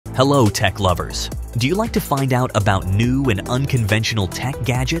Hello, tech lovers. Do you like to find out about new and unconventional tech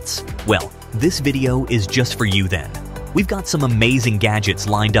gadgets? Well, this video is just for you then. We've got some amazing gadgets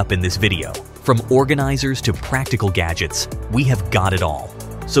lined up in this video. From organizers to practical gadgets, we have got it all.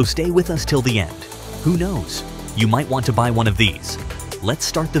 So stay with us till the end. Who knows? You might want to buy one of these. Let's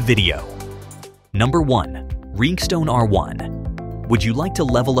start the video. Number 1. Reinkstone R1. Would you like to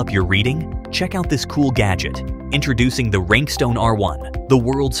level up your reading? Check out this cool gadget. Introducing the Reinkstone R1, the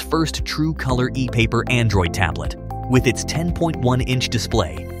world's first true color e-paper Android tablet. With its 10.1-inch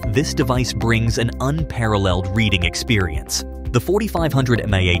display, this device brings an unparalleled reading experience. The 4500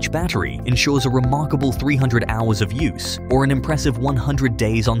 mAh battery ensures a remarkable 300 hours of use or an impressive 100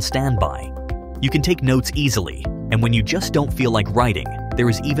 days on standby. You can take notes easily, and when you just don't feel like writing, there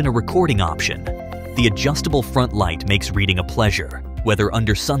is even a recording option. The adjustable front light makes reading a pleasure, whether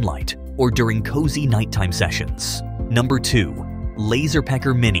under sunlight or during cozy nighttime sessions. Number 2.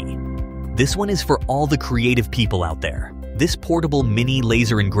 Laserpecker Mini. This one is for all the creative people out there. This portable mini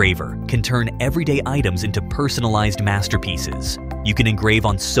laser engraver can turn everyday items into personalized masterpieces. You can engrave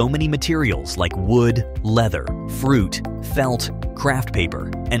on so many materials like wood, leather, fruit, felt, craft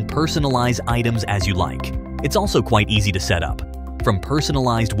paper, and personalize items as you like. It's also quite easy to set up. From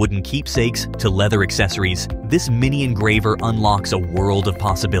personalized wooden keepsakes to leather accessories, this mini engraver unlocks a world of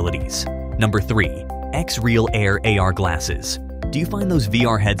possibilities. Number 3. X-Real Air AR Glasses. Do you find those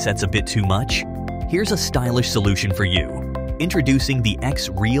VR headsets a bit too much? Here's a stylish solution for you. Introducing the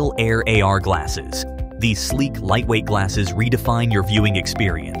X-Real Air AR Glasses. These sleek, lightweight glasses redefine your viewing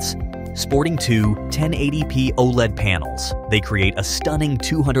experience. Sporting two 1080p OLED panels, they create a stunning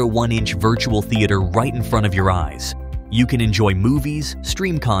 201-inch virtual theater right in front of your eyes. You can enjoy movies,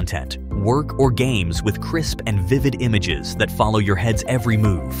 stream content, work, or games with crisp and vivid images that follow your head's every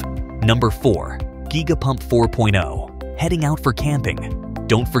move. Number 4. Gigapump 4.0. Heading out for camping?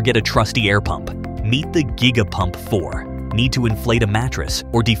 Don't forget a trusty air pump. Meet the Gigapump 4. Need to inflate a mattress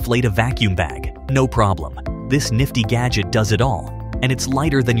or deflate a vacuum bag? No problem. This nifty gadget does it all, and it's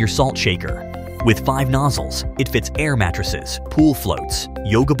lighter than your salt shaker. With 5 nozzles, it fits air mattresses, pool floats,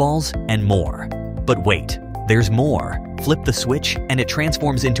 yoga balls, and more. But wait. There's more. Flip the switch and it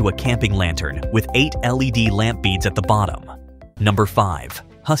transforms into a camping lantern with 8 LED lamp beads at the bottom. Number 5.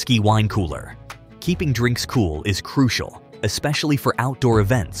 Husky Wine Cooler. Keeping drinks cool is crucial, especially for outdoor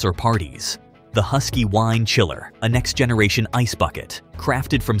events or parties. The Husky Wine Chiller, a next-generation ice bucket.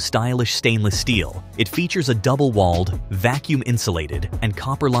 Crafted from stylish stainless steel, it features a double-walled, vacuum-insulated, and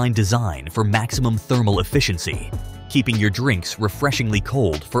copper-lined design for maximum thermal efficiency, keeping your drinks refreshingly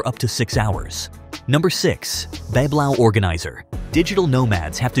cold for up to 6 hours. Number 6. Bablau Organizer. Digital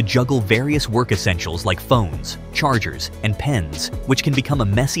nomads have to juggle various work essentials like phones, chargers, and pens, which can become a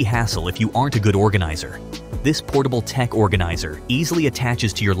messy hassle if you aren't a good organizer. This portable tech organizer easily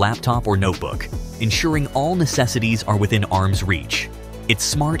attaches to your laptop or notebook, ensuring all necessities are within arm's reach. Its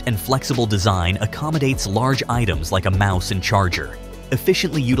smart and flexible design accommodates large items like a mouse and charger,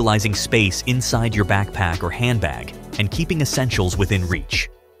 efficiently utilizing space inside your backpack or handbag and keeping essentials within reach.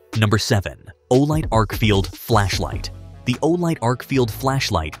 Number 7. Olight Arc Field Flashlight. The Olight Arc Field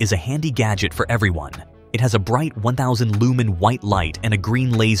Flashlight is a handy gadget for everyone. It has a bright 1000 lumen white light and a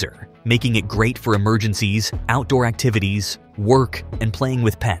green laser, making it great for emergencies, outdoor activities, work, and playing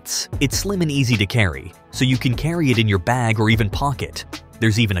with pets. It's slim and easy to carry, so you can carry it in your bag or even pocket.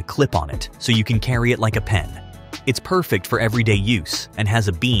 There's even a clip on it, so you can carry it like a pen. It's perfect for everyday use and has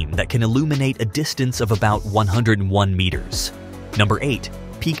a beam that can illuminate a distance of about 101 meters. Number 8.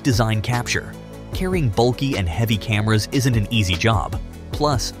 Peak Design Capture. Carrying bulky and heavy cameras isn't an easy job.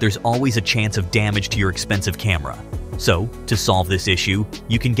 Plus, there's always a chance of damage to your expensive camera. So, to solve this issue,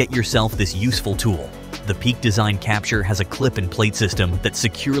 you can get yourself this useful tool. The Peak Design Capture has a clip and plate system that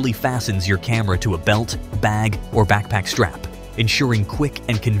securely fastens your camera to a belt, bag, or backpack strap, ensuring quick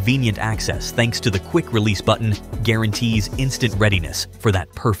and convenient access thanks to the quick release button guarantees instant readiness for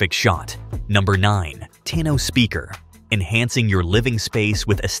that perfect shot. Number 9. Teno Speaker. Enhancing your living space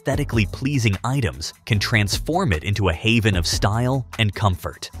with aesthetically pleasing items can transform it into a haven of style and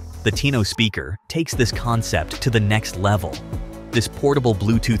comfort. The Teno Speaker takes this concept to the next level. This portable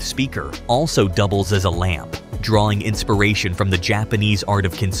Bluetooth speaker also doubles as a lamp, drawing inspiration from the Japanese art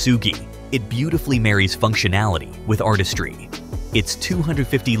of kintsugi. It beautifully marries functionality with artistry. Its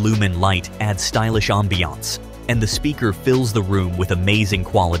 250 lumen light adds stylish ambiance, and the speaker fills the room with amazing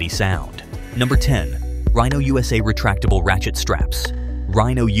quality sound. Number 10. Rhino USA Retractable Ratchet Straps.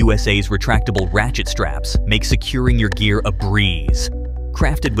 Rhino USA's retractable ratchet straps make securing your gear a breeze.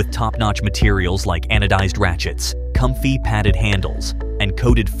 Crafted with top-notch materials like anodized ratchets, comfy padded handles, and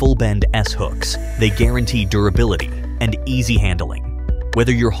coated full-bend S-hooks, they guarantee durability and easy handling.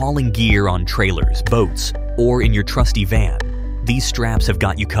 Whether you're hauling gear on trailers, boats, or in your trusty van, these straps have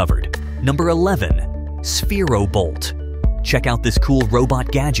got you covered. Number 11. Spherobolt. Check out this cool robot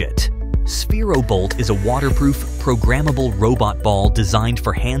gadget. Spherobolt is a waterproof, programmable robot ball designed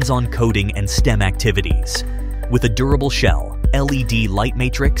for hands-on coding and STEM activities. With a durable shell, LED light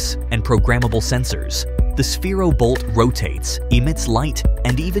matrix, and programmable sensors, the Spherobolt rotates, emits light,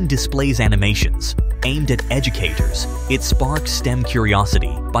 and even displays animations. Aimed at educators, it sparks STEM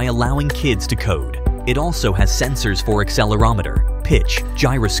curiosity by allowing kids to code. It also has sensors for accelerometer, pitch,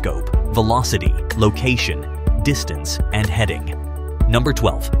 gyroscope, velocity, location, distance, and heading. Number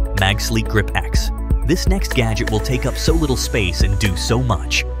 12. MagSleek Grip X. This next gadget will take up so little space and do so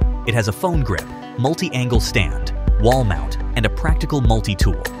much. It has a phone grip, multi-angle stand, wall mount, and a practical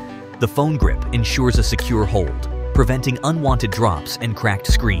multi-tool. The phone grip ensures a secure hold, preventing unwanted drops and cracked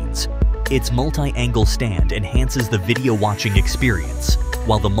screens. Its multi-angle stand enhances the video watching experience,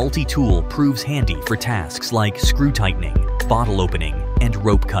 while the multi-tool proves handy for tasks like screw tightening, bottle opening, and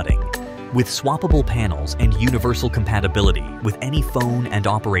rope cutting. With swappable panels and universal compatibility with any phone and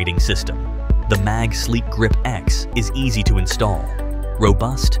operating system, the MagSleek Grip X is easy to install,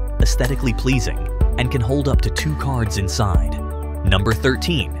 robust, aesthetically pleasing, and can hold up to 2 cards inside. Number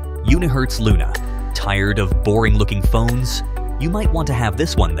 13. Unihertz Luna. Tired of boring-looking phones? You might want to have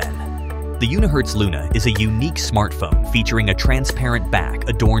this one then. The Unihertz Luna is a unique smartphone featuring a transparent back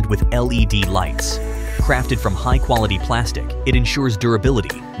adorned with LED lights. Crafted from high-quality plastic, it ensures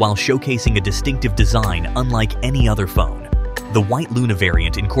durability while showcasing a distinctive design unlike any other phone. The white Luna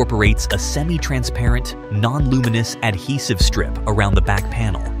variant incorporates a semi-transparent, non-luminous adhesive strip around the back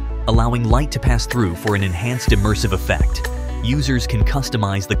panel, allowing light to pass through for an enhanced immersive effect. Users can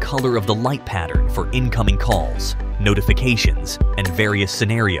customize the color of the light pattern for incoming calls, notifications, and various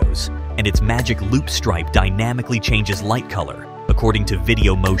scenarios, and its magic loop stripe dynamically changes light color according to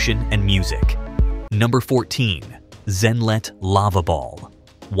video motion and music. Number 14. Zenlet Lava Ball.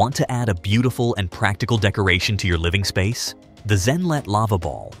 Want to add a beautiful and practical decoration to your living space? The Zenlet Lava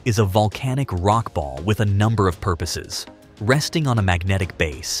Ball is a volcanic rock ball with a number of purposes. Resting on a magnetic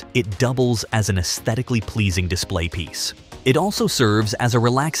base, it doubles as an aesthetically pleasing display piece. It also serves as a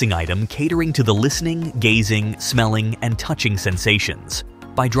relaxing item catering to the listening, gazing, smelling, and touching sensations.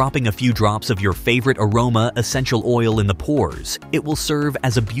 By dropping a few drops of your favorite aroma essential oil in the pores, it will serve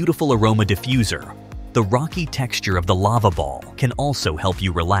as a beautiful aroma diffuser. The rocky texture of the lava ball can also help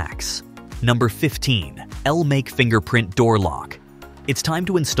you relax. Number 15. Elmake Fingerprint Door Lock. It's time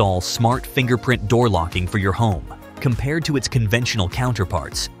to install smart fingerprint door locking for your home. Compared to its conventional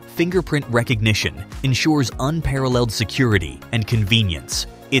counterparts, fingerprint recognition ensures unparalleled security and convenience.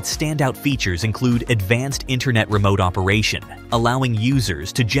 Its standout features include advanced internet remote operation, allowing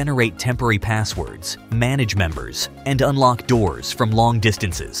users to generate temporary passwords, manage members, and unlock doors from long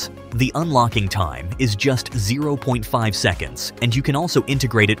distances. The unlocking time is just 0.5 seconds, and you can also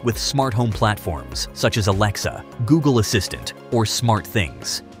integrate it with smart home platforms such as Alexa, Google Assistant, or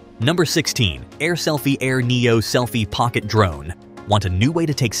SmartThings. Number 16. AirSelfie Air Neo Selfie Pocket Drone. Want a new way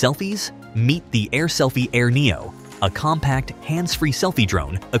to take selfies? Meet the AirSelfie Air Neo, a compact, hands-free selfie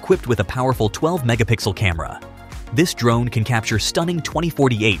drone equipped with a powerful 12-megapixel camera. This drone can capture stunning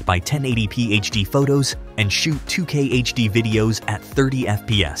 2048 by 1080p HD photos and shoot 2K HD videos at 30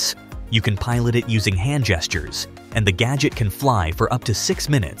 FPS. You can pilot it using hand gestures, and the gadget can fly for up to 6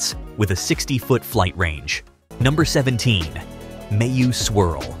 minutes with a 60-foot flight range. Number 17. Meiyu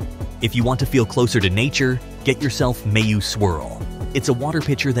Swirl. If you want to feel closer to nature, get yourself Meiyu Swirl. It's a water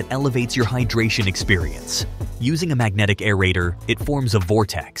pitcher that elevates your hydration experience. Using a magnetic aerator, it forms a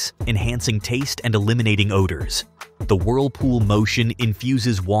vortex, enhancing taste and eliminating odors. The whirlpool motion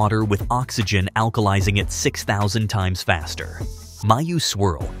infuses water with oxygen, alkalizing it 6,000 times faster. Meiyu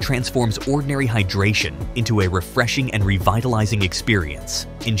Swirl transforms ordinary hydration into a refreshing and revitalizing experience,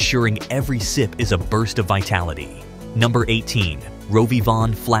 ensuring every sip is a burst of vitality. Number 18.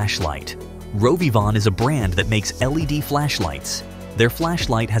 Rovivon Flashlight. Rovivon is a brand that makes LED flashlights. Their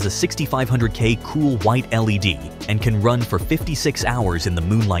flashlight has a 6500K cool white LED and can run for 56 hours in the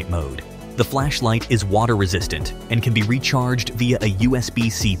moonlight mode. The flashlight is water resistant and can be recharged via a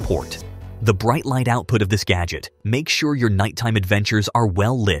USB-C port. The bright light output of this gadget makes sure your nighttime adventures are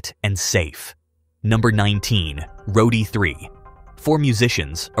well lit and safe. Number 19. Rode 3. For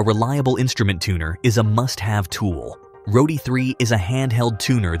musicians, a reliable instrument tuner is a must-have tool. Rode 3 is a handheld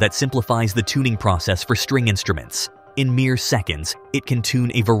tuner that simplifies the tuning process for string instruments. In mere seconds, it can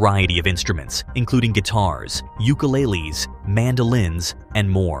tune a variety of instruments, including guitars, ukuleles, mandolins, and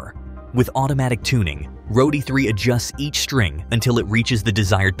more. With automatic tuning, Rode 3 adjusts each string until it reaches the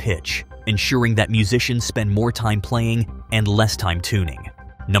desired pitch, ensuring that musicians spend more time playing and less time tuning.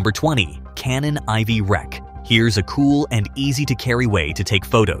 Number 20. Canon Ivy Rec. Here's a cool and easy-to-carry way to take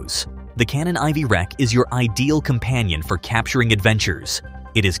photos. The Canon Ivy Rec is your ideal companion for capturing adventures.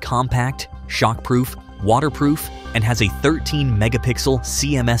 It is compact, shockproof, waterproof, and has a 13-megapixel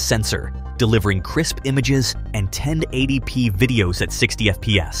CMS sensor, delivering crisp images and 1080p videos at 60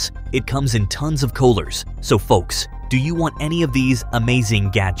 FPS. It comes in tons of colors, so folks, do you want any of these amazing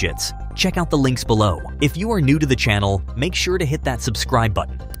gadgets? Check out the links below. If you are new to the channel, make sure to hit that subscribe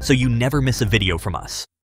button so you never miss a video from us.